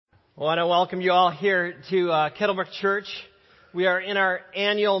I want to welcome you all here to Kettlebrook Church. We are in our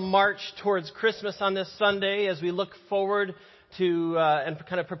annual march towards Christmas on this Sunday as we look forward to and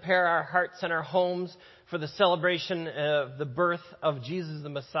kind of prepare our hearts and our homes for the celebration of the birth of Jesus the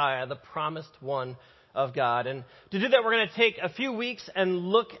Messiah, the promised one of God. And to do that, we're going to take a few weeks and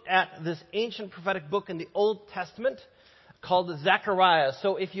look at this ancient prophetic book in the Old Testament called Zechariah.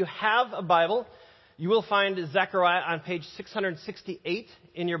 So if you have a Bible, you will find Zechariah on page 668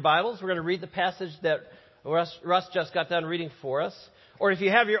 in your Bibles. We're going to read the passage that Russ just got done reading for us. Or if you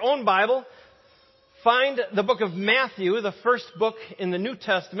have your own Bible, find the book of Matthew, the first book in the New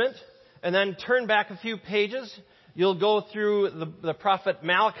Testament, and then turn back a few pages. You'll go through the prophet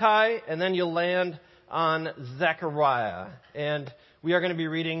Malachi, and then you'll land on Zechariah. And we are going to be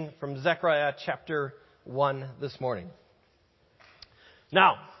reading from Zechariah chapter 1 this morning.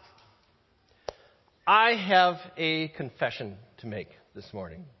 Now, I have a confession to make this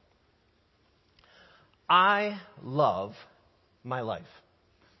morning. I love my life.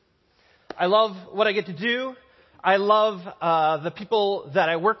 I love what I get to do. I love the people that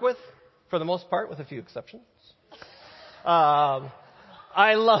I work with, for the most part, with a few exceptions. I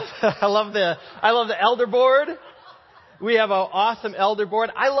love the elder board. We have an awesome elder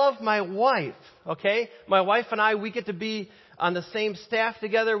board. I love my wife. Okay, my wife and I, we get to be on the same staff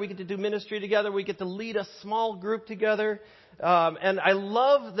together. We get to do ministry together. We get to lead a small group together. And I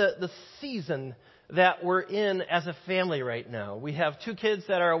love the season that we're in as a family right now. We have 2 kids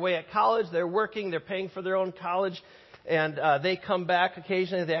that are away at college. They're working. They're paying for their own college. And they come back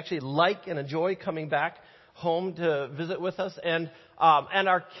occasionally. They actually like and enjoy coming back home to visit with us. And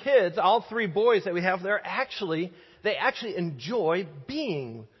our kids, all 3 boys that we have there, they actually enjoy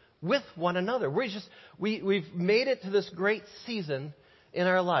being with one another. We've made it to this great season in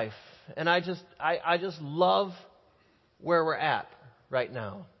our life. And I just love where we're at right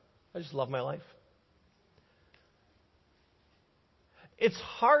now. I just love my life. It's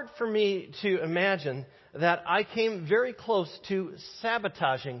hard for me to imagine that I came very close to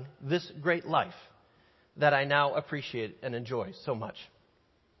sabotaging this great life that I now appreciate and enjoy so much.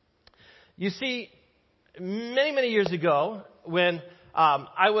 You see, many, many years ago, when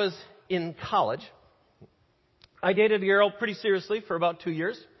I was in college, I dated a girl pretty seriously for about 2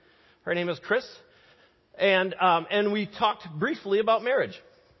 years. Her name is Chris. And we talked briefly about marriage.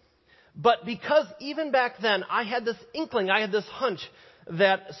 But because even back then I had this inkling, I had this hunch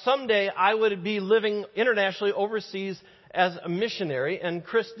that someday I would be living internationally overseas as a missionary, and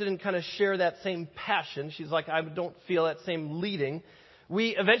Chris didn't kind of share that same passion. She's like, I don't feel that same leading.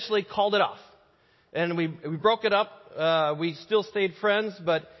 We eventually called it off. And we broke it up. We still stayed friends,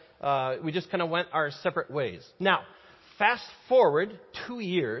 but we just kind of went our separate ways. Now, fast forward 2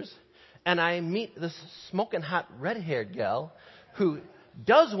 years, and I meet this smoking hot red-haired gal who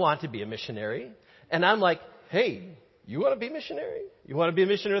does want to be a missionary. And I'm like, hey, you want to be a missionary? You want to be a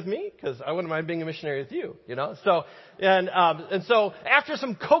missionary with me? Because I wouldn't mind being a missionary with you, you know? So after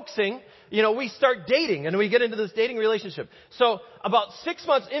some coaxing, we start dating and we get into this dating relationship. So about 6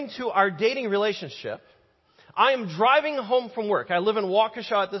 months into our dating relationship, I am driving home from work. I live in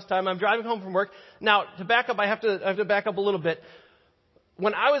Waukesha at this time. I'm driving home from work. Now, to back up, I have to back up a little bit.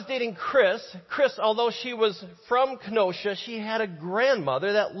 When I was dating Chris, although she was from Kenosha, she had a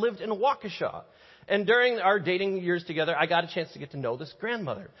grandmother that lived in Waukesha. And during our dating years together, I got a chance to get to know this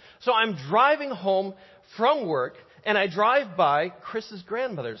grandmother. So I'm driving home from work, and I drive by Chris's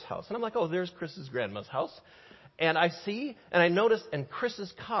grandmother's house. And I'm like, oh, there's Chris's grandma's house. And I see, and I notice, and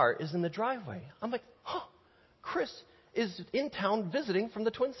Chris's car is in the driveway. I'm like, Chris is in town visiting from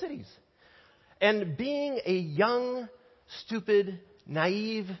the Twin Cities. And being a young, stupid,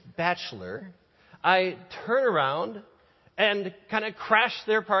 naive bachelor, I turn around and kind of crash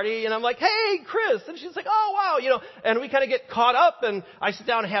their party, and I'm like, hey, Chris. And she's like, oh, wow, and we kind of get caught up, and I sit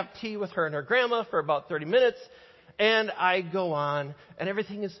down and have tea with her and her grandma for about 30 minutes, and I go on, and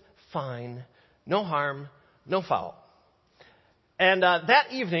everything is fine. No harm, no foul. And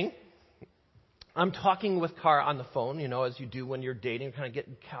that evening, I'm talking with Cara on the phone, as you do when you're dating, kind of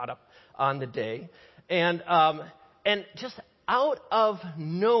getting caught up on the day. And just out of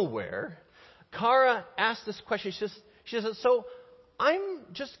nowhere, Cara asked this question. She says, so I'm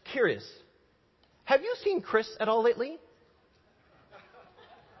just curious. Have you seen Chris at all lately?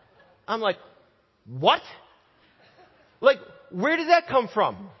 I'm like, what? Like, where did that come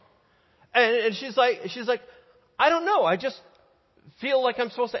from? And she's like, I don't know. I just feel like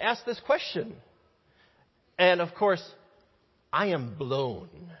I'm supposed to ask this question. And of course, I am blown.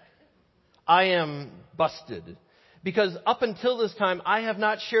 I am busted. Because up until this time, I have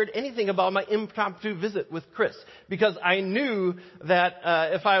not shared anything about my impromptu visit with Chris. Because I knew that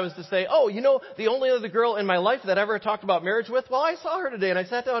if I was to say, oh, the only other girl in my life that I ever talked about marriage with, well, I saw her today and I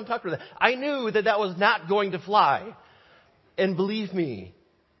sat down and talked with her. I knew that that was not going to fly. And believe me,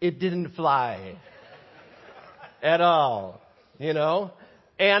 it didn't fly at all,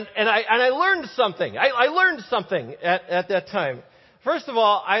 And I learned something. I learned something at that time. First of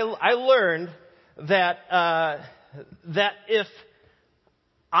all, I learned that if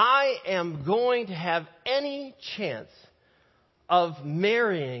I am going to have any chance of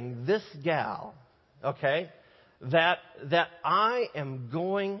marrying this gal, okay, that I am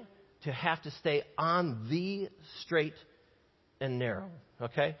going to have to stay on the straight and narrow,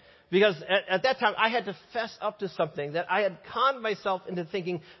 okay? Because at that time, I had to fess up to something that I had conned myself into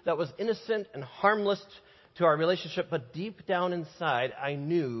thinking that was innocent and harmless to our relationship, but deep down inside, I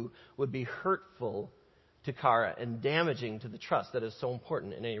knew would be hurtful to Kara and damaging to the trust that is so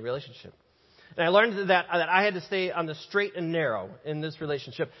important in any relationship. And I learned that I had to stay on the straight and narrow in this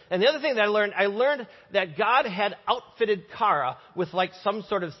relationship. And the other thing that I learned that God had outfitted Kara with like some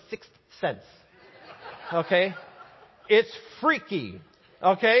sort of sixth sense. Okay? It's freaky.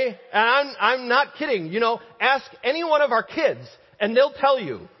 Okay? And I'm not kidding. Ask any one of our kids and they'll tell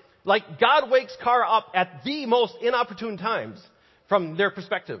you, like, God wakes Kara up at the most inopportune times from their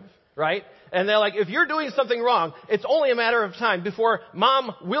perspective, right? And they're like, if you're doing something wrong, it's only a matter of time before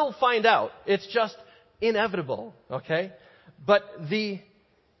mom will find out. It's just inevitable, okay? But the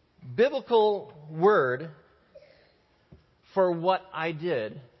biblical word for what I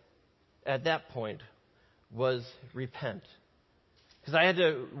did at that point was repent. Because I had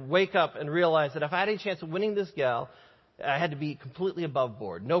to wake up and realize that if I had any chance of winning this gal, I had to be completely above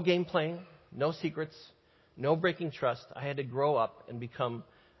board. No game playing, no secrets, no breaking trust. I had to grow up and become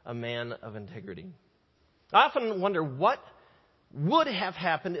a man of integrity. I often wonder what would have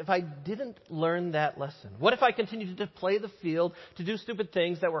happened if I didn't learn that lesson. What if I continued to play the field, to do stupid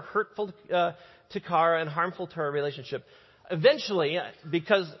things that were hurtful to Kara and harmful to our relationship? Eventually,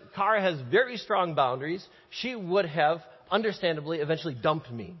 because Kara has very strong boundaries, she would have, understandably, eventually dumped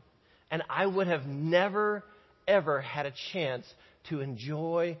me. And I would have never, ever had a chance to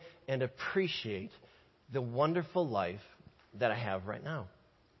enjoy and appreciate the wonderful life that I have right now.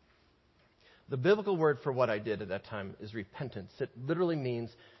 The biblical word for what I did at that time is repentance. It literally means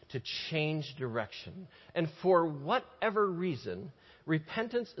to change direction. And for whatever reason,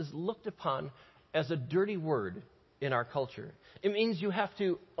 repentance is looked upon as a dirty word in our culture. It means you have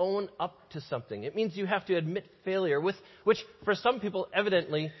to own up to something. It means you have to admit failure, which for some people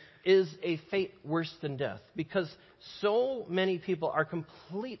evidently is a fate worse than death, because so many people are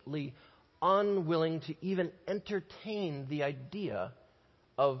completely unwilling to even entertain the idea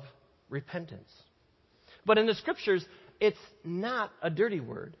of repentance. But in the scriptures, it's not a dirty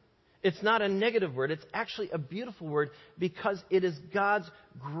word. It's not a negative word. It's actually a beautiful word because it is God's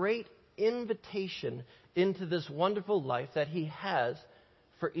great invitation into this wonderful life that He has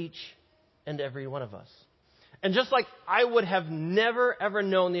for each and every one of us. And just like I would have never, ever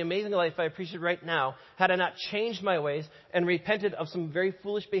known the amazing life I appreciate right now had I not changed my ways and repented of some very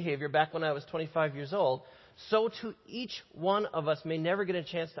foolish behavior back when I was 25 years old, so too each one of us may never get a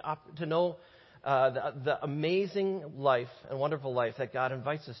chance to know the amazing life and wonderful life that God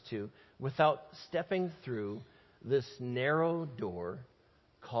invites us to without stepping through this narrow door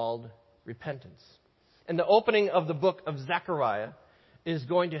called repentance. And the opening of the book of Zechariah is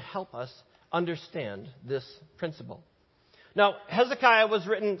going to help us understand this principle. Now, Hezekiah was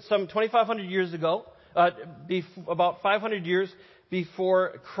written some 2,500 years ago, about 500 years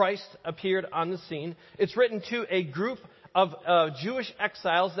before Christ appeared on the scene. It's written to a group of Jewish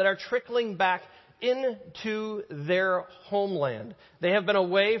exiles that are trickling back into their homeland. They have been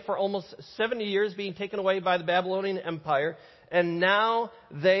away for almost 70 years, being taken away by the Babylonian Empire, and now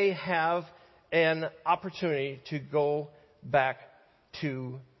they have an opportunity to go back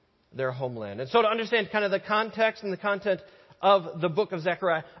to their homeland. And so to understand kind of the context and the content of the book of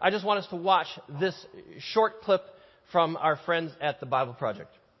Zechariah, I just want us to watch this short clip from our friends at the Bible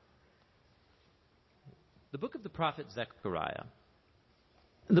Project. The book of the prophet Zechariah.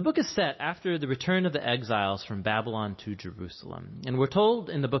 The book is set after the return of the exiles from Babylon to Jerusalem. And we're told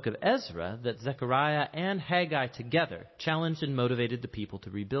in the book of Ezra that Zechariah and Haggai together challenged and motivated the people to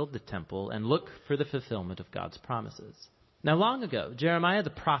rebuild the temple and look for the fulfillment of God's promises. Now, long ago, Jeremiah the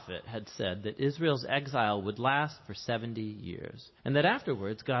prophet had said that Israel's exile would last for 70 years, and that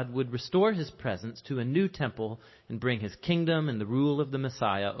afterwards God would restore His presence to a new temple and bring His kingdom and the rule of the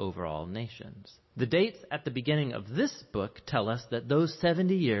Messiah over all nations. The dates at the beginning of this book tell us that those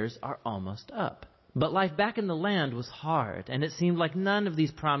 70 years are almost up. But life back in the land was hard, and it seemed like none of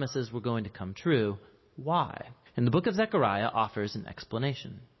these promises were going to come true. Why? And the book of Zechariah offers an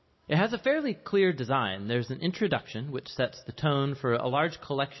explanation. It has a fairly clear design. There's an introduction which sets the tone for a large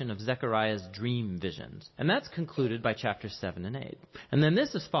collection of Zechariah's dream visions. And that's concluded by chapters 7 and 8. And then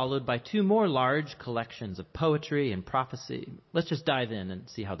this is followed by 2 more large collections of poetry and prophecy. Let's just dive in and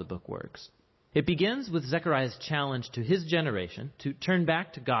see how the book works. It begins with Zechariah's challenge to his generation to turn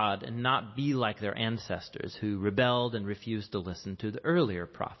back to God and not be like their ancestors who rebelled and refused to listen to the earlier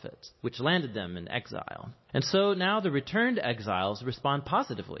prophets, which landed them in exile. And so now the returned exiles respond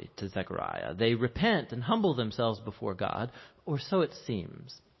positively to Zechariah. They repent and humble themselves before God, or so it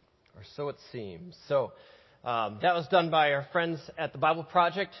seems. Or so it seems. So that was done by our friends at the Bible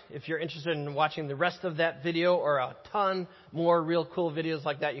Project. If you're interested in watching the rest of that video or a ton more real cool videos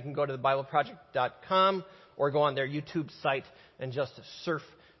like that, you can go to thebibleproject.com or go on their YouTube site and just surf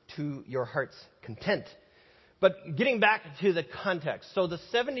to your heart's content. But getting back to the context. So the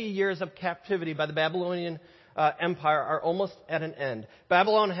 70 years of captivity by the Babylonian Empire are almost at an end.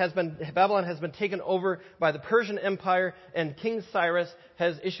 Babylon has been taken over by the Persian Empire, and King Cyrus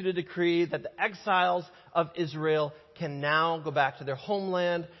has issued a decree that the exiles of Israel can now go back to their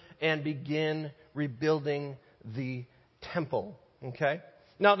homeland and begin rebuilding the temple. Okay?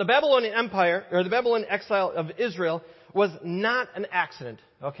 Now, the Babylonian Empire, or the Babylonian exile of Israel, was not an accident.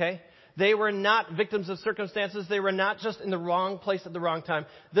 Okay? They were not victims of circumstances. They were not just in the wrong place at the wrong time.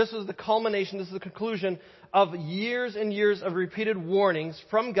 This was the culmination, this is the conclusion of years and years of repeated warnings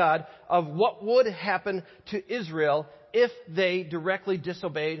from God of what would happen to Israel if they directly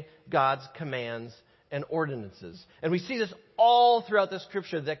disobeyed God's commands and ordinances. And we see this all throughout the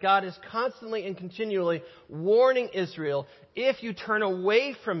scripture, that God is constantly and continually warning Israel, if you turn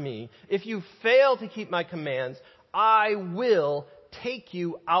away from me, if you fail to keep my commands, I will take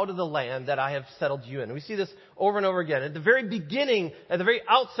you out of the land that I have settled you in. And we see this over and over again. At the very beginning, at the very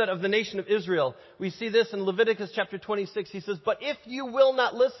outset of the nation of Israel, we see this in Leviticus chapter 26. He says, but if you will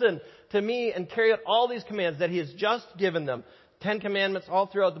not listen to me and carry out all these commands that he has just given them, 10 commandments all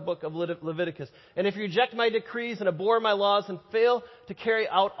throughout the book of Leviticus. And if you reject my decrees and abhor my laws and fail to carry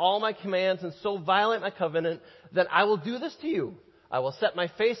out all my commands and so violate my covenant, then I will do this to you. I will set my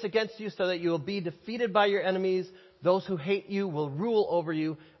face against you so that you will be defeated by your enemies. Those who hate you will rule over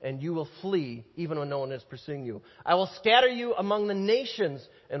you, and you will flee even when no one is pursuing you. I will scatter you among the nations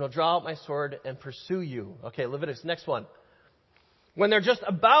and will draw out my sword and pursue you. Okay, Leviticus, next one. When they're just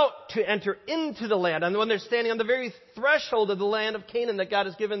about to enter into the land, and when they're standing on the very threshold of the land of Canaan that God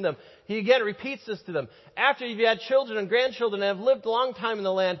has given them, he again repeats this to them. After you've had children and grandchildren and have lived a long time in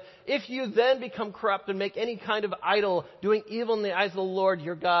the land, if you then become corrupt and make any kind of idol, doing evil in the eyes of the Lord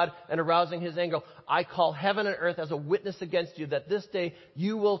your God and arousing his anger, I call heaven and earth as a witness against you that this day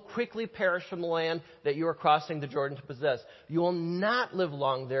you will quickly perish from the land that you are crossing the Jordan to possess. You will not live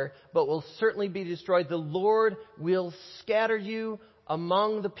long there, but will certainly be destroyed. The Lord will scatter you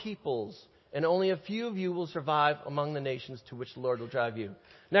among the peoples, and only a few of you will survive among the nations to which the Lord will drive you.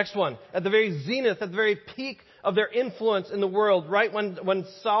 Next one. At the very zenith, at the very peak of their influence in the world, right when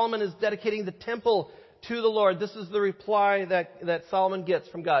Solomon is dedicating the temple to the Lord, this is the reply that Solomon gets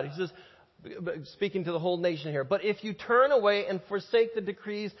from God. He says, speaking to the whole nation here, but if you turn away and forsake the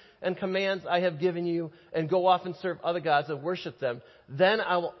decrees and commands I have given you and go off and serve other gods and worship them, then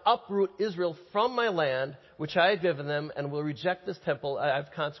I will uproot Israel from my land, which I have given them, and will reject this temple I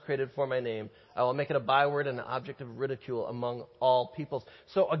have consecrated for my name. I will make it a byword and an object of ridicule among all peoples.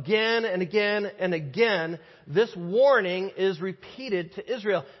 So again and again and again, this warning is repeated to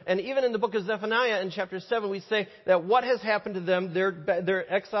Israel. And even in the book of Zephaniah in chapter 7, we say that what has happened to them,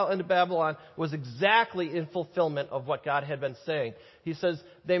 their exile into Babylon, was exactly in fulfillment of what God had been saying. He says,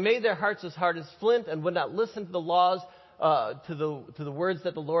 they made their hearts as hard as flint and would not listen to the laws, to the words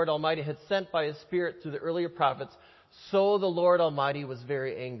that the Lord Almighty had sent by his Spirit through the earlier prophets. So the Lord Almighty was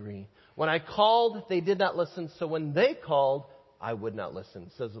very angry. When I called, they did not listen. So when they called, I would not listen,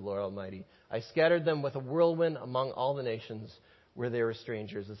 says the Lord Almighty. I scattered them with a whirlwind among all the nations where they were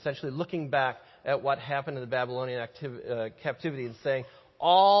strangers. Essentially looking back at what happened in the Babylonian captivity and saying,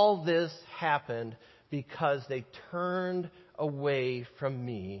 all this happened because they turned away from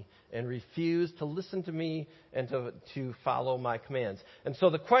me and refused to listen to me and to follow my commands. And so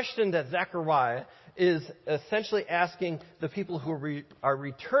the question that Zechariah is essentially asking the people who are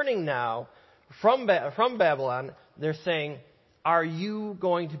returning now from Babylon, they're saying, are you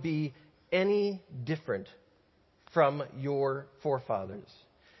going to be any different from your forefathers?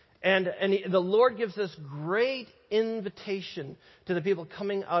 And the Lord gives this great invitation to the people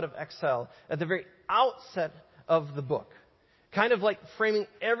coming out of exile at the very outset of the book. kind of like framing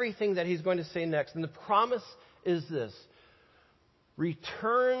everything that he's going to say next. And the promise is this: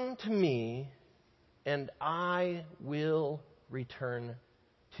 return to me, and I will return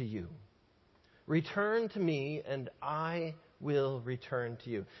to you. Return to me, and I will return to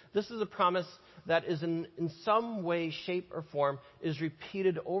you. This is a promise that is in some way, shape, or form is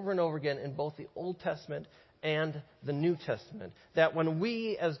repeated over and over again in both the Old Testament and the New Testament. That when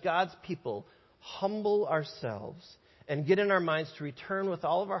we, as God's people, humble ourselves and get in our minds to return with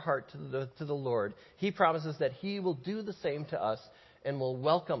all of our heart to the Lord, He promises that He will do the same to us and will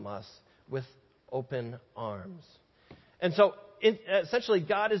welcome us with open arms. And so, essentially,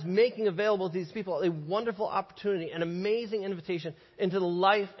 God is making available to these people a wonderful opportunity, an amazing invitation into the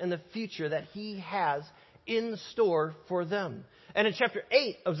life and the future that He has in store for them. And in chapter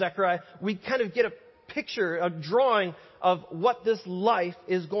 8 of Zechariah, we kind of get a picture, a drawing of what this life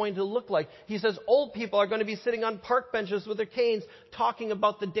is going to look like. He says old people are going to be sitting on park benches with their canes talking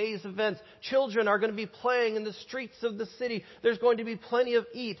about the day's events. Children are going to be playing in the streets of the city. There's going to be plenty to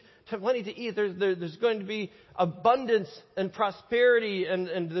eat. There's going to be abundance and prosperity,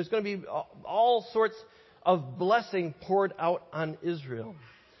 and there's going to be all sorts of blessing poured out on Israel.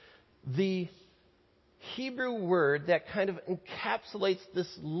 The Hebrew word that kind of encapsulates this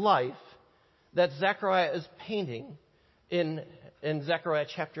life that Zechariah is painting in Zechariah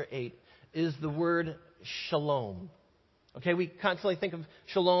chapter 8 is the word shalom. Okay, we constantly think of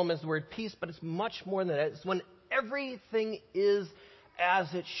shalom as the word peace, but it's much more than that. It's when everything is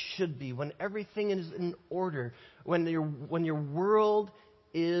as it should be, when everything is in order, when your world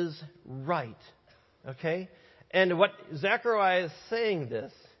is right. Okay? And what Zechariah is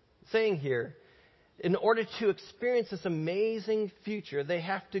saying here, in order to experience this amazing future, they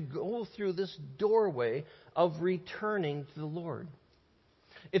have to go through this doorway of returning to the Lord.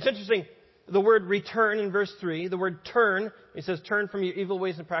 It's interesting, the word return in verse 3, the word turn, he says turn from your evil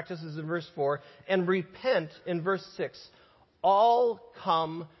ways and practices in verse 4, and repent in verse 6, all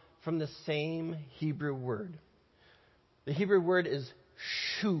come from the same Hebrew word. The Hebrew word is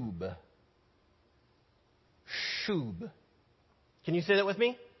shub. Shub. Can you say that with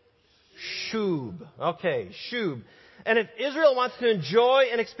me? Shub. Okay, shub. And if Israel wants to enjoy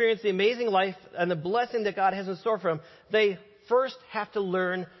and experience the amazing life and the blessing that God has in store for them, they first have to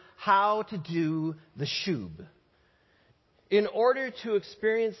learn how to do the shub. In order to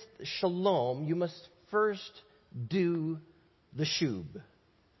experience shalom, you must first do the shub.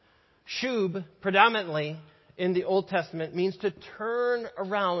 Shub, predominantly in the Old Testament, means to turn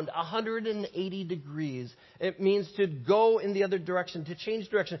around 180 degrees. It means to go in the other direction, to change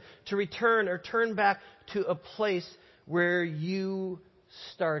direction, to return or turn back to a place where you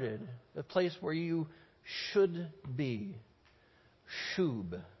started, a place where you should be.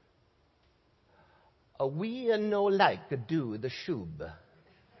 Shub. We no like do the shub.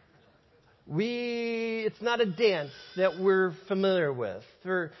 It's not a dance that we're familiar with.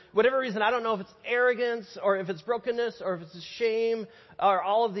 For whatever reason, I don't know if it's arrogance or if it's brokenness or if it's shame or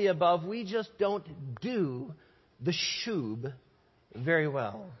all of the above. We just don't do the shub very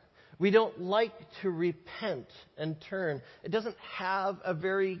well. We don't like to repent and turn. It doesn't have a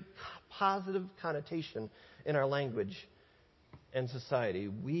very positive connotation in our language and society.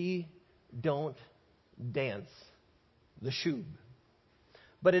 We don't dance the shub.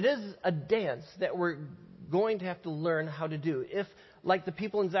 But it is a dance that we're going to have to learn how to do. If, like the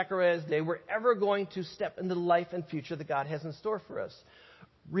people in Zechariah's day, we're ever going to step into the life and future that God has in store for us.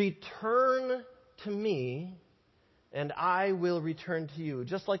 Return to me, and I will return to you.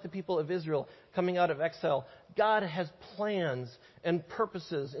 Just like the people of Israel coming out of exile, God has plans and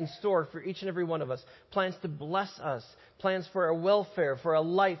purposes in store for each and every one of us. Plans to bless us. Plans for our welfare, for a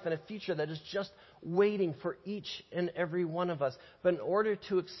life and a future that is just waiting for each and every one of us. But in order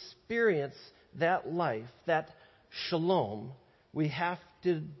to experience that life, that shalom, we have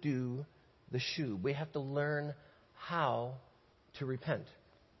to do the shub. We have to learn how to repent.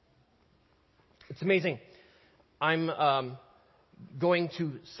 It's amazing. I'm going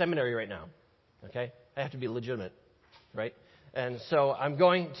to seminary right now. Okay? I have to be legitimate, right? And so I'm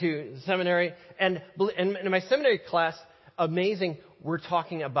going to seminary. And in my seminary class, amazing, we're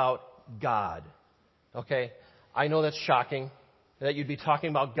talking about God. Okay? I know that's shocking that you'd be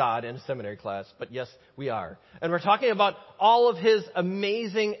talking about God in a seminary class, but yes, we are. And we're talking about all of His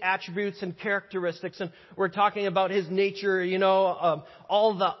amazing attributes and characteristics, and we're talking about His nature,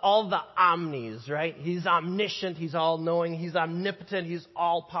 all the omnis, right? He's omniscient, He's all-knowing, He's omnipotent, He's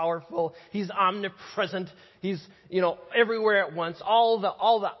all-powerful, He's omnipresent, He's, everywhere at once, all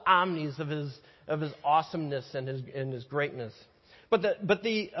the omnis of His awesomeness and His greatness. But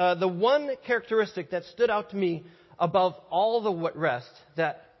the one characteristic that stood out to me above all the rest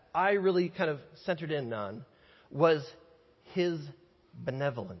that I really kind of centered in on was His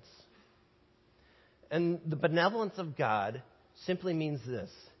benevolence. And the benevolence of God simply means this,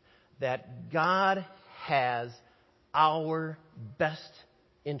 that God has our best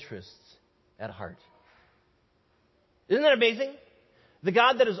interests at heart. Isn't that amazing? The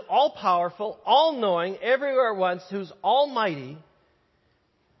God that is all-powerful, all-knowing, everywhere at once, who's almighty,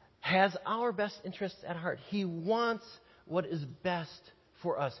 has our best interests at heart. He wants what is best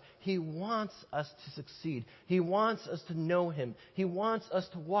for us. He wants us to succeed. He wants us to know Him. He wants us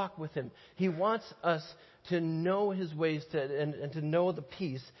to walk with Him. He wants us to know His ways and to know the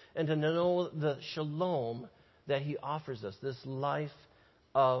peace and to know the shalom that He offers us, this life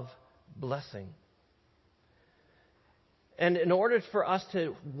of blessing. And in order for us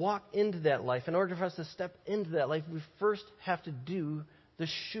to walk into that life, in order for us to step into that life, we first have to do the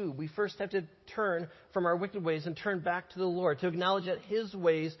shoe. We first have to turn from our wicked ways and turn back to the Lord, to acknowledge that His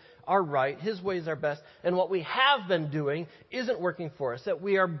ways are right, His ways are best, and what we have been doing isn't working for us, that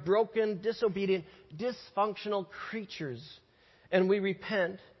we are broken, disobedient, dysfunctional creatures. And we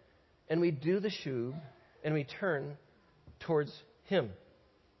repent, and we do the shoe, and we turn towards Him.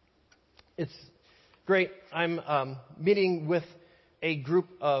 It's great. I'm meeting with a group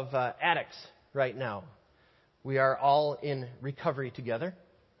of addicts right now. We are all in recovery together.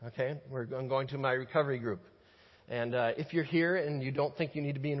 Okay, I'm going to my recovery group. And if you're here and you don't think you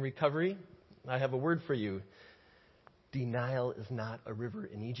need to be in recovery, I have a word for you. Denial is not a river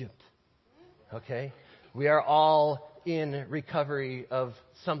in Egypt. Okay? We are all in recovery of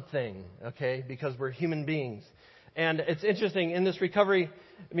something, okay? Because we're human beings. And it's interesting, in this recovery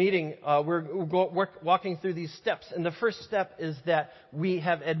meeting, we're walking through these steps. And the first step is that we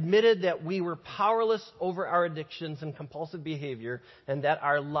have admitted that we were powerless over our addictions and compulsive behavior, and that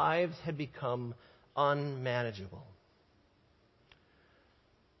our lives had become unmanageable.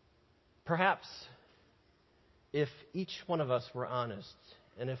 Perhaps if each one of us were honest,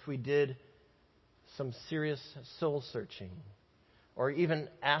 and if we did some serious soul searching, or even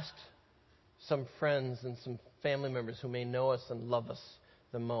asked some friends and some family members who may know us and love us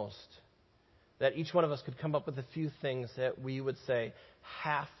the most, that each one of us could come up with a few things that we would say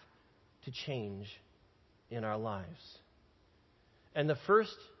have to change in our lives. And the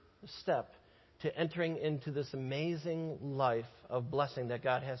first step to entering into this amazing life of blessing that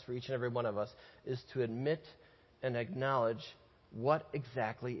God has for each and every one of us is to admit and acknowledge what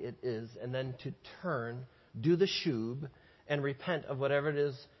exactly it is, and then to turn, do the shub, and repent of whatever it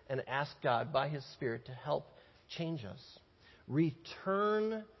is, and ask God by His Spirit to help change us.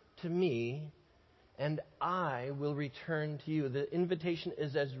 Return to me, and I will return to you. The invitation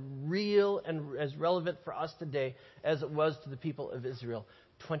is as real and as relevant for us today as it was to the people of Israel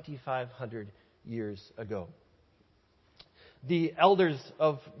 2,500 years ago. The elders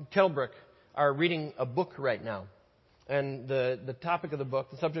of Kettlebrook are reading a book right now. And the topic of the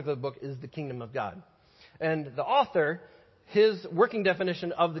book, the subject of the book, is the kingdom of God. And the author, his working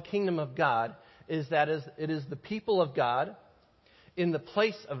definition of the kingdom of God is that it is the people of God, in the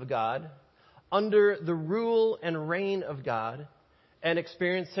place of God, under the rule and reign of God, and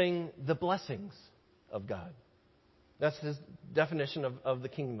experiencing the blessings of God. That's his definition of the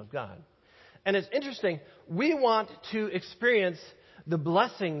kingdom of God. And it's interesting, we want to experience the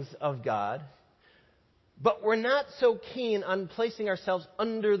blessings of God, but we're not so keen on placing ourselves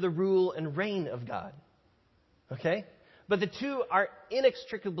under the rule and reign of God. Okay? But the two are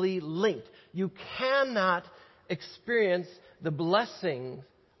inextricably linked. You cannot experience the blessings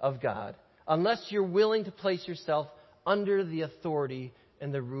of God unless you're willing to place yourself under the authority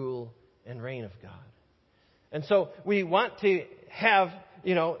and the rule and reign of God. And so we want to have,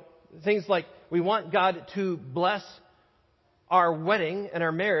 things like we want God to bless our wedding and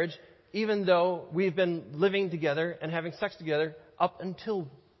our marriage, even though we've been living together and having sex together up until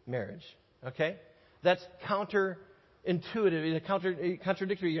marriage. Okay? That's counterintuitive,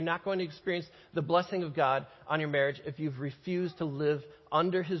 contradictory. You're not going to experience the blessing of God on your marriage if you've refused to live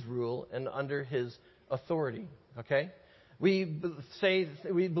under His rule and under His authority. Okay? We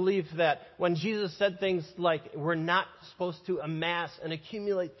believe that when Jesus said things like we're not supposed to amass and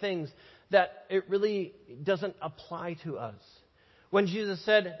accumulate things, that it really doesn't apply to us. When Jesus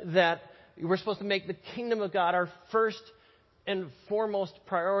said that we're supposed to make the kingdom of God our first and foremost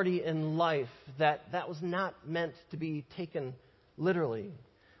priority in life, that was not meant to be taken literally.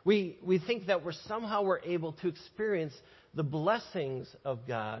 We think that we're able to experience the blessings of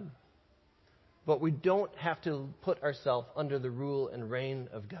God, but we don't have to put ourselves under the rule and reign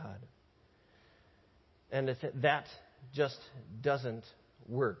of God. And that just doesn't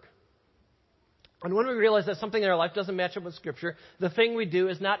work. And when we realize that something in our life doesn't match up with Scripture, the thing we do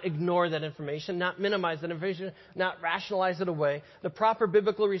is not ignore that information, not minimize that information, not rationalize it away. The proper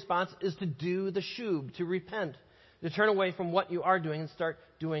biblical response is to do the shub, to repent, to turn away from what you are doing and start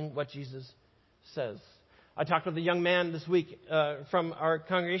doing what Jesus says. I talked with a young man this week from our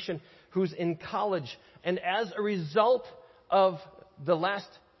congregation who's in college. And as a result of the last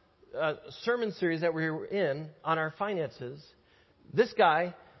sermon series that we were in on our finances, this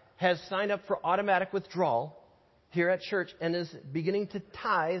guy has signed up for automatic withdrawal here at church and is beginning to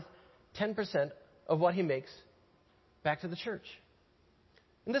tithe 10% of what he makes back to the church.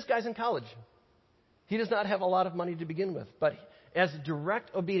 And this guy's in college. He does not have a lot of money to begin with, but as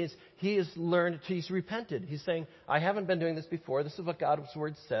direct obedience, he has learned, he's repented. He's saying, I haven't been doing this before. This is what God's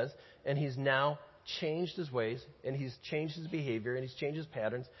Word says. And he's now changed his ways, and he's changed his behavior, and he's changed his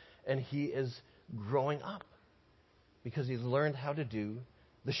patterns, and he is growing up because he's learned how to do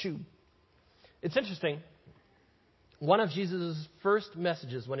the shub. It's interesting. One of Jesus' first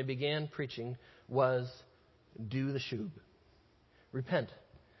messages when he began preaching was, do the shub. Repent.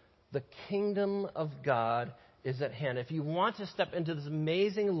 The kingdom of God is at hand. If you want to step into this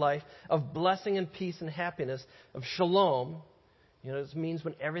amazing life of blessing and peace and happiness, of shalom, this means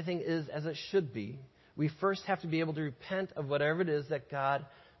when everything is as it should be, we first have to be able to repent of whatever it is that God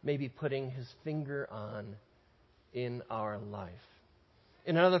may be putting his finger on in our life.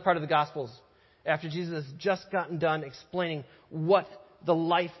 In another part of the Gospels, after Jesus has just gotten done explaining what the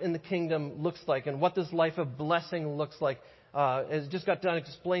life in the kingdom looks like and what this life of blessing looks like, has just got done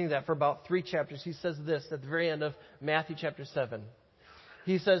explaining that for about 3 chapters. He says this at the very end of Matthew chapter 7.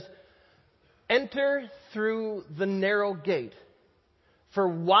 He says, enter through the narrow gate, for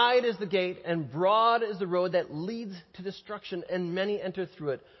wide is the gate and broad is the road that leads to destruction, and many enter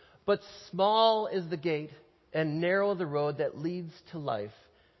through it. But small is the gate and narrow the road that leads to life,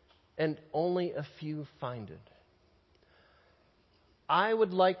 and only a few find it. I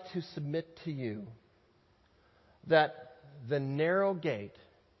would like to submit to you that the narrow gate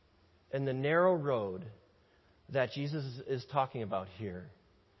and the narrow road that Jesus is talking about here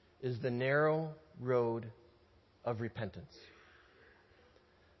is the narrow road of repentance,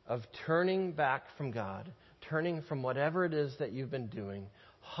 of turning back from God, turning from whatever it is that you've been doing,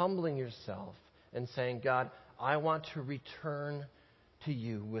 humbling yourself and saying, God, I want to return to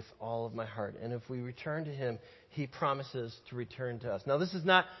you with all of my heart. And if we return to him, he promises to return to us. Now, this is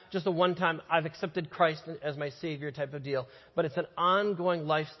not just a one-time, I've accepted Christ as my Savior type of deal, but it's an ongoing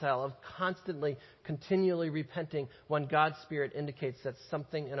lifestyle of constantly, continually repenting when God's Spirit indicates that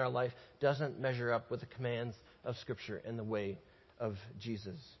something in our life doesn't measure up with the commands of Scripture and the way of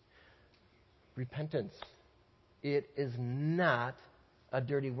Jesus. Repentance. It is not a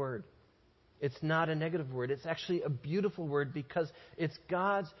dirty word. It's not a negative word. It's actually a beautiful word because it's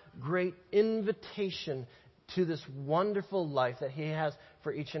God's great invitation to this wonderful life that he has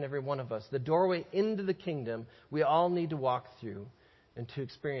for each and every one of us. The doorway into the kingdom we all need to walk through and to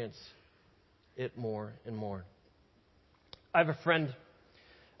experience it more and more. I have a friend.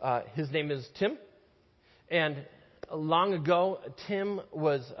 His name is Tim. And long ago, Tim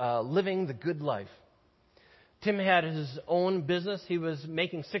was living the good life. Tim had his own business. He was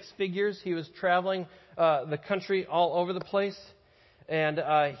making 6 figures. He was traveling the country all over the place. And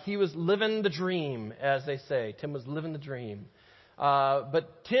he was living the dream, as they say. Tim was living the dream.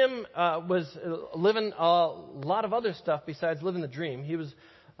 But Tim was living a lot of other stuff besides living the dream. He was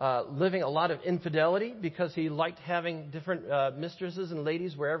living a lot of infidelity because he liked having different mistresses and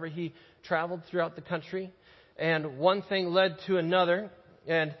ladies wherever he traveled throughout the country. And one thing led to another.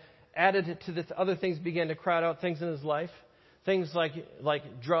 And added to this, other things began to crowd out things in his life. Things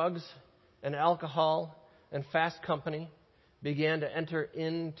like drugs and alcohol and fast company began to enter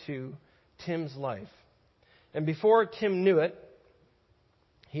into Tim's life. And before Tim knew it,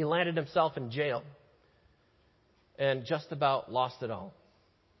 he landed himself in jail and just about lost it all.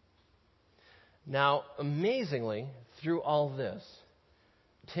 Now, amazingly, through all this,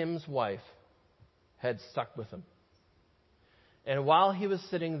 Tim's wife had stuck with him. And while he was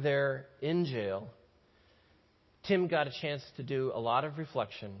sitting there in jail, Tim got a chance to do a lot of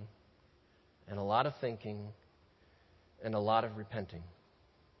reflection and a lot of thinking and a lot of repenting.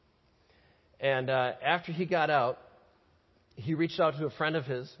 And after he got out, he reached out to a friend of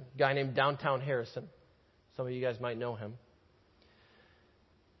his, a guy named Downtown Harrison. Some of you guys might know him.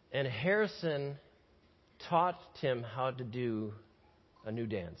 And Harrison taught Tim how to do a new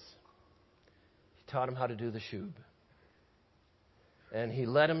dance. He taught him how to do the shub. And he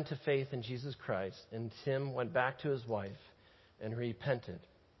led him to faith in Jesus Christ. And Tim went back to his wife and repented.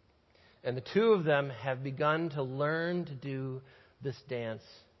 And the two of them have begun to learn to do this dance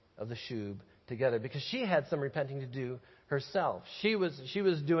of the Shub together, because she had some repenting to do herself. She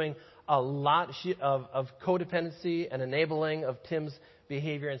was doing a lot of codependency and enabling of Tim's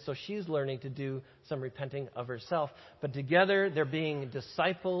behavior, and so she's learning to do some repenting of herself. But together, they're being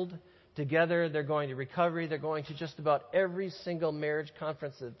discipled. Together, they're going to recovery. They're going to just about every single marriage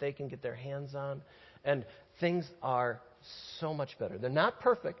conference that they can get their hands on. And things are so much better. They're not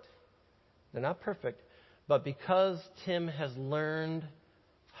perfect. But because Tim has learned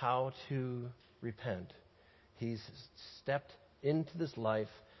how to repent, he's stepped into this life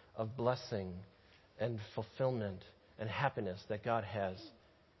of blessing and fulfillment and happiness that God has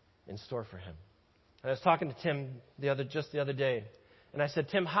in store for him. And I was talking to Tim just the other day, and I said,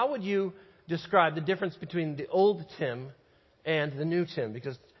 Tim, how would you describe the difference between the old Tim and the new Tim?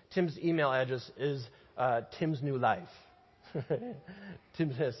 Because Tim's email address is Tim's New Life.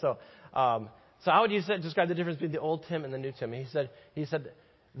 Tim says so. So how would you describe the difference between the old Tim and the new Tim? He said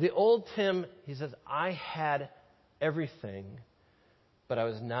the old Tim, he says, I had everything, but I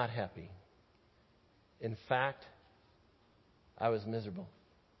was not happy. In fact, I was miserable.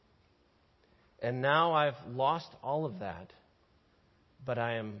 And now I've lost all of that, but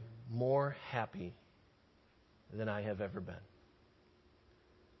I am more happy than I have ever been.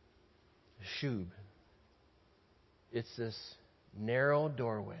 Shub. It's this narrow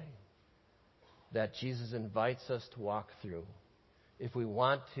doorway that Jesus invites us to walk through if we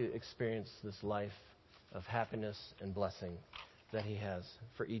want to experience this life of happiness and blessing that he has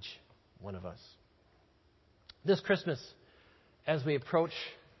for each one of us. This Christmas, as we approach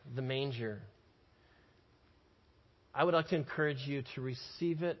the manger, I would like to encourage you to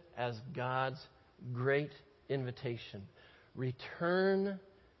receive it as God's great invitation. Return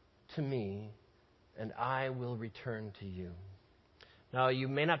to me, and I will return to you. Now, you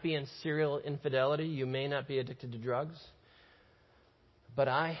may not be in serial infidelity. You may not be addicted to drugs. But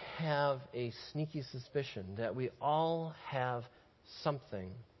I have a sneaky suspicion that we all have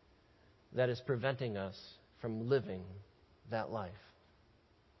something that is preventing us from living that life.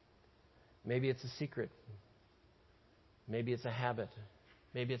 Maybe it's a secret. Maybe it's a habit.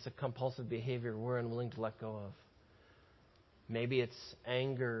 Maybe it's a compulsive behavior we're unwilling to let go of. Maybe it's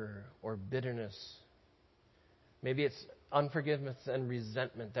anger or bitterness. Maybe it's unforgiveness and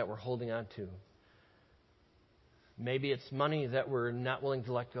resentment that we're holding on to. Maybe it's money that we're not willing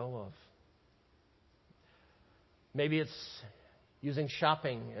to let go of. Maybe it's using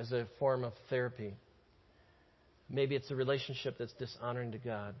shopping as a form of therapy. Maybe it's a relationship that's dishonoring to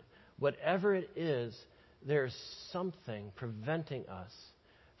God. Whatever it is, there's something preventing us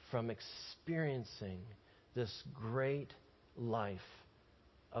from experiencing this great life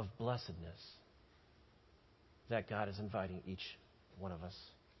of blessedness that God is inviting each one of us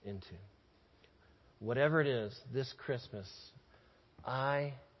into. Whatever it is, this Christmas,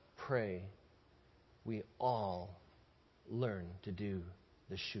 I pray we all learn to do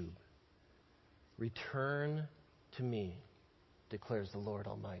the Shub. Return to me, declares the Lord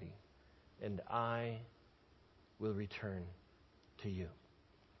Almighty, and I will return to you.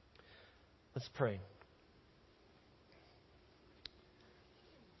 Let's pray.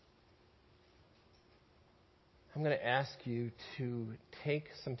 I'm going to ask you to take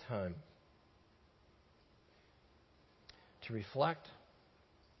some time to reflect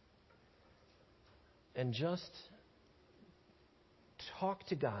and just talk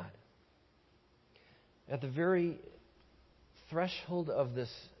to God at the very threshold of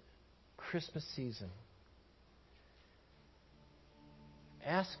this Christmas season.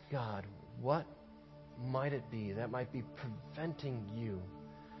 Ask God, what might it be that might be preventing you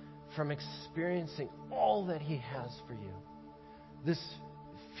from experiencing all that he has for you? This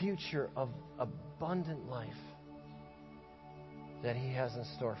future of abundant life that he has in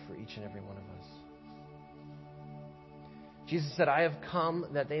store for each and every one of us. Jesus said, I have come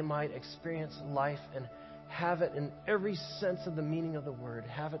that they might experience life and have it in every sense of the meaning of the word,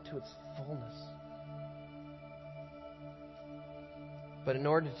 have it to its fullness. But in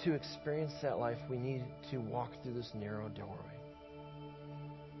order to experience that life, we need to walk through this narrow doorway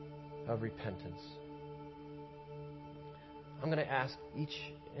of repentance. I'm going to ask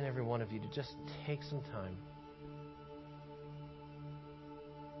each and every one of you to just take some time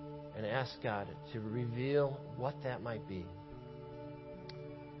and ask God to reveal what that might be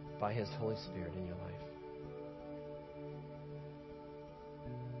by his Holy Spirit in your life.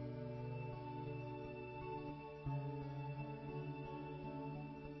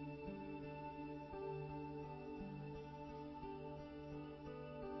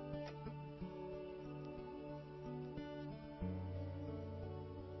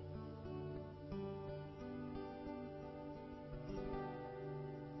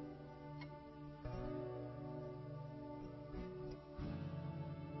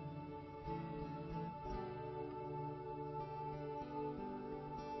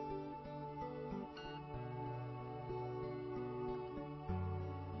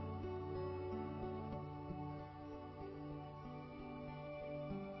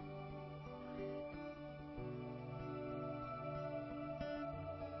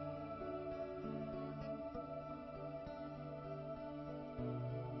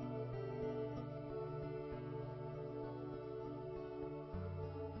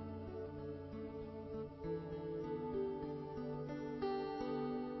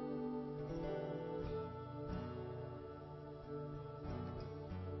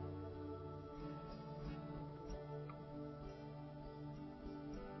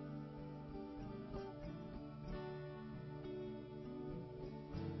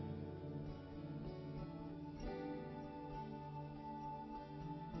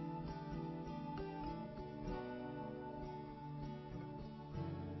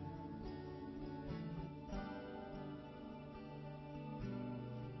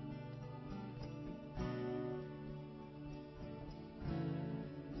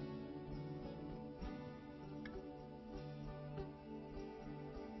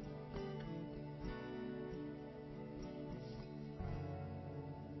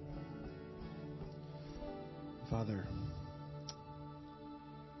 Father,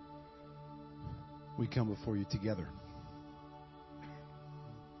 we come before you together.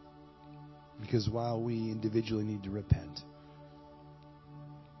 Because while we individually need to repent,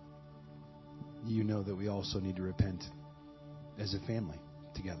 you know that we also need to repent as a family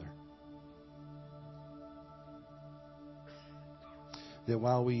together. That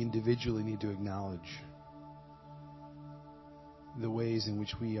while we individually need to acknowledge the ways in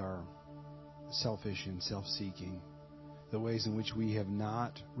which we are selfish and self-seeking, the ways in which we have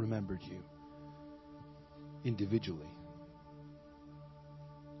not remembered you individually,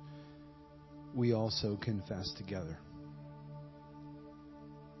 we also confess together.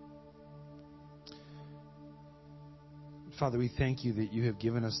 Father, we thank you that you have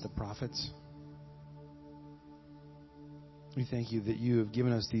given us the prophets. We thank you that you have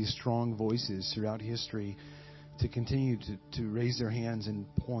given us these strong voices throughout history to continue to raise their hands and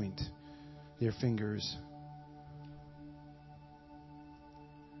point their fingers.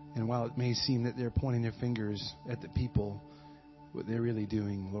 And while it may seem that they're pointing their fingers at the people, what they're really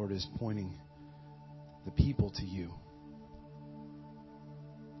doing, Lord, is pointing the people to you.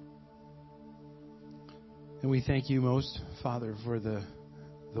 And we thank you most, Father, for the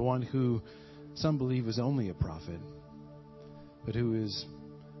one who some believe is only a prophet, but who is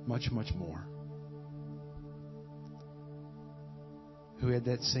much, much more. Who had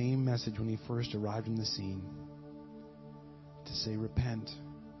that same message when he first arrived in the scene, to say, repent.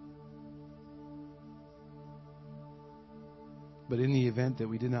 But in the event that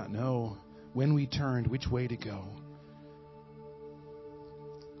we did not know when we turned which way to go,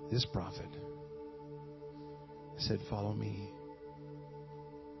 this prophet said, follow me,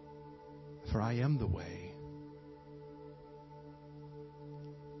 for I am the way.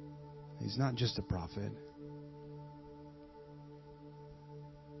 He's not just a prophet.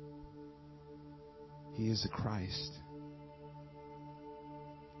 He is the Christ.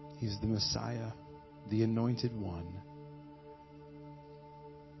 He's the Messiah, the Anointed One.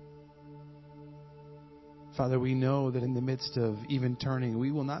 Father, we know that in the midst of even turning, we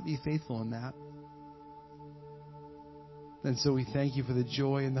will not be faithful in that. And so we thank you for the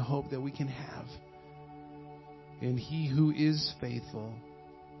joy and the hope that we can have in He who is faithful,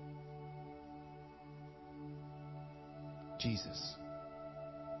 Jesus.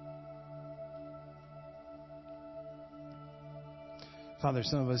 Father,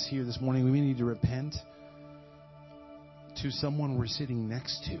 some of us here this morning, we need to repent to someone we're sitting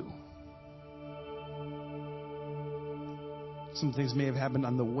next to. Some things may have happened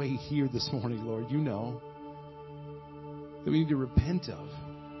on the way here this morning, Lord. You know that we need to repent of.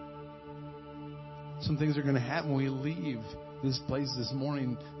 Some things are going to happen when we leave this place this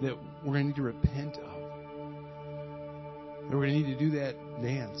morning that we're going to need to repent of. And we're going to need to do that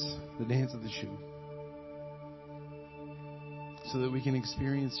dance, the dance of the shoe, so that we can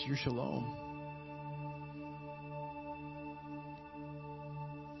experience your shalom.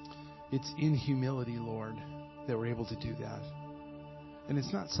 It's in humility, Lord, that we're able to do that. And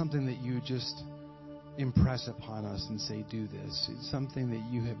it's not something that you just impress upon us and say, do this. It's something that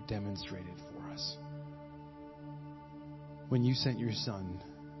you have demonstrated for us. When you sent your Son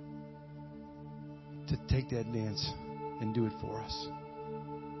to take that dance and do it for us.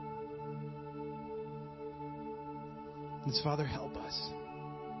 And Father, help us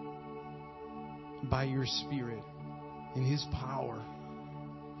by your Spirit in His power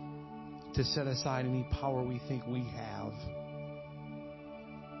to set aside any power we think we have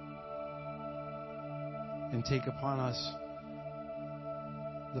and take upon us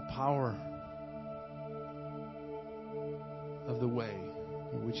the power of the way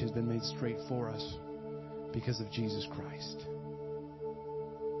which has been made straight for us because of Jesus Christ.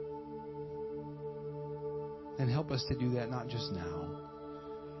 And help us to do that not just now,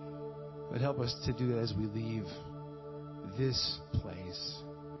 but help us to do that as we leave this place,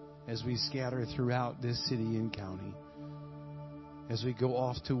 as we scatter throughout this city and county, as we go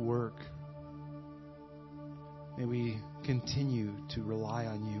off to work. May we continue to rely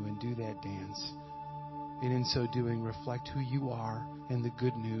on you and do that dance. And in so doing, reflect who you are and the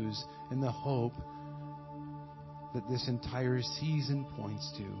good news and the hope that this entire season points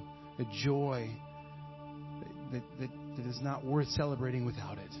to. A joy that is not worth celebrating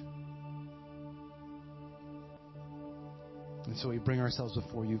without it. And so we bring ourselves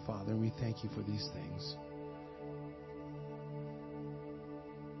before you, Father, and we thank you for these things.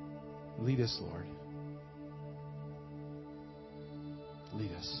 Lead us, Lord.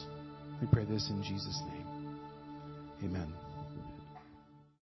 Lead us. We pray this in Jesus' name. Amen.